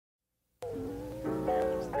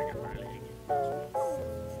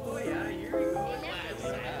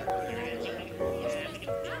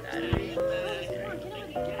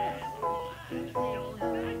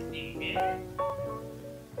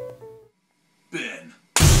Ben,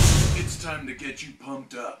 it's time to get you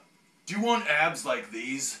pumped up. Do you want abs like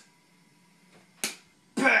these?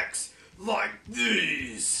 Pecs like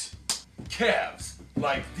these. Calves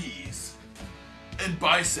like these. And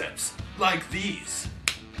biceps like these.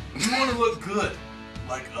 You want to look good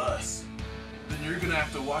like us? Then you're gonna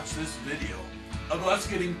have to watch this video of us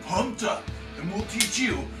getting pumped up, and we'll teach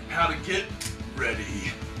you how to get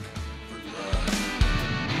ready for love.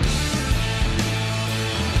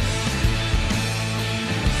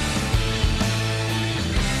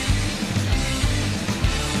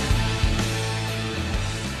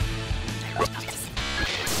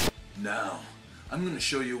 Now, I'm gonna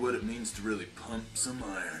show you what it means to really pump some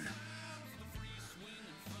iron.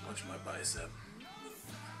 Watch my bicep.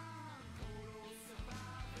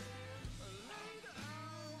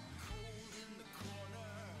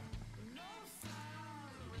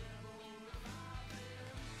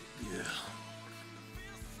 Yeah.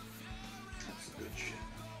 That's good shit.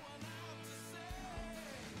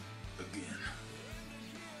 Again.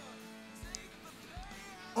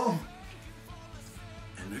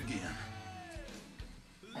 And again.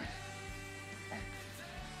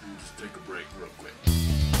 And just take a break real quick.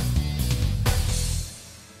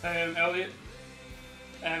 I am Elliot,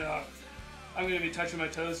 and I'm going to be touching my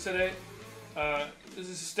toes today. This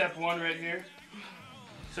is step 1 right here.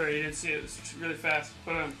 Sorry, you didn't see it. It's really fast.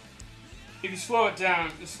 But if you slow it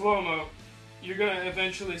down, the slow-mo, you're going to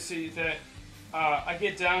eventually see that I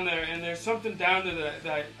get down there, and there's something down there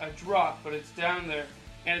that I drop, but it's down there,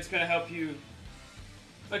 and it's going to help you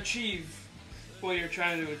achieve what you're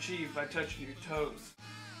trying to achieve by touching your toes.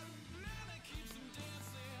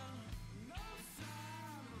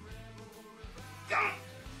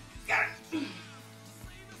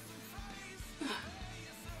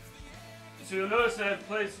 So you'll notice that I've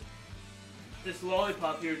placed this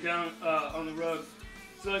lollipop here down on the rug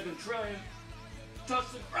so I can try and touch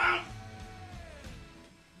the ground.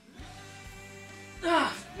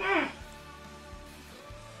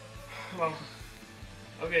 Well,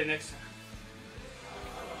 okay, next time.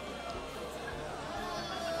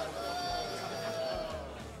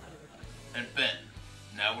 And Ben,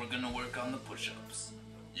 now we're gonna work on the push-ups.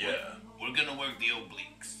 Yeah. We're gonna work the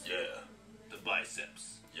obliques. Yeah. The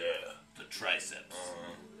biceps. Yeah. The triceps.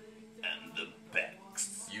 And the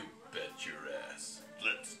pecs. You bet your ass.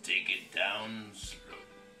 Let's take it down slow.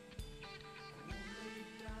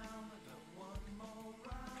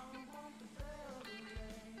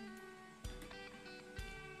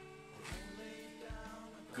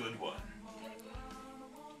 Good one.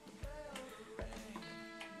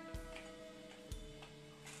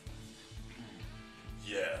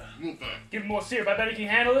 Yeah. Give him more syrup. I bet he can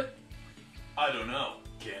handle it. I don't know,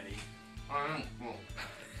 can he?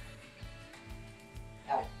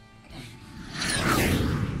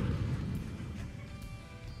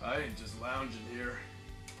 I ain't just lounging here.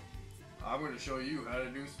 I'm gonna show you how to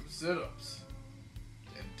do some sit-ups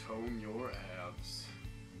and tone your abs.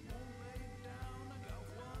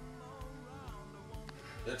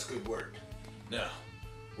 That's good work. Now,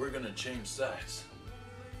 we're gonna change sides.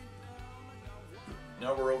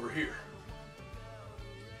 Now we're over here.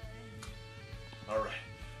 Alright,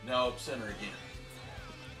 now up center again.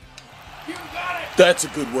 You got it! That's a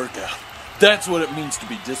good workout. That's what it means to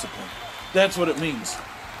be disciplined. That's what it means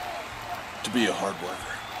to be a hard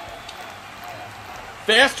worker.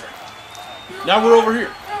 Faster! Now we're over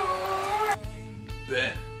here.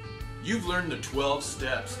 Ben, you've learned the 12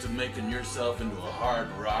 steps to making yourself into a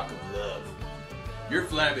hard rock of love. Your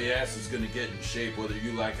flabby ass is gonna get in shape whether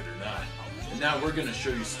you like it or not. And now we're gonna show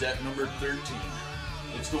you step number 13.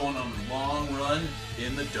 It's going on a long run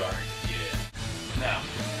in the dark. Yeah. Now,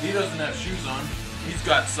 he doesn't have shoes on. He's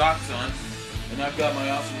got socks on. And I've got my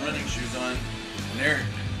awesome running shoes on. And here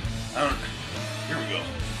we go.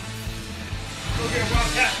 Go get him,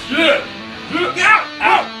 Wildcat. Yeah!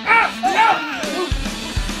 Ow! Ow! Ow!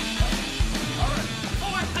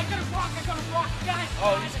 Guys.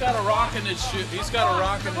 Oh, he's got a rock in his shoe. He's got a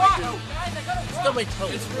rock in his shoe. Still my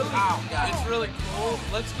toes. It's really cold.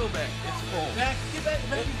 Let's go back. It's cold.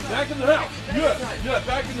 Back in the house. Yeah,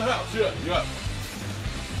 back in the house. Yeah.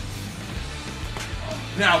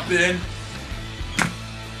 Now, Ben.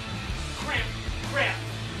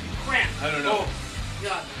 Cramp. I don't know.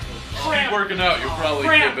 God. Keep working out. You'll probably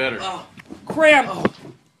get better. Cramp.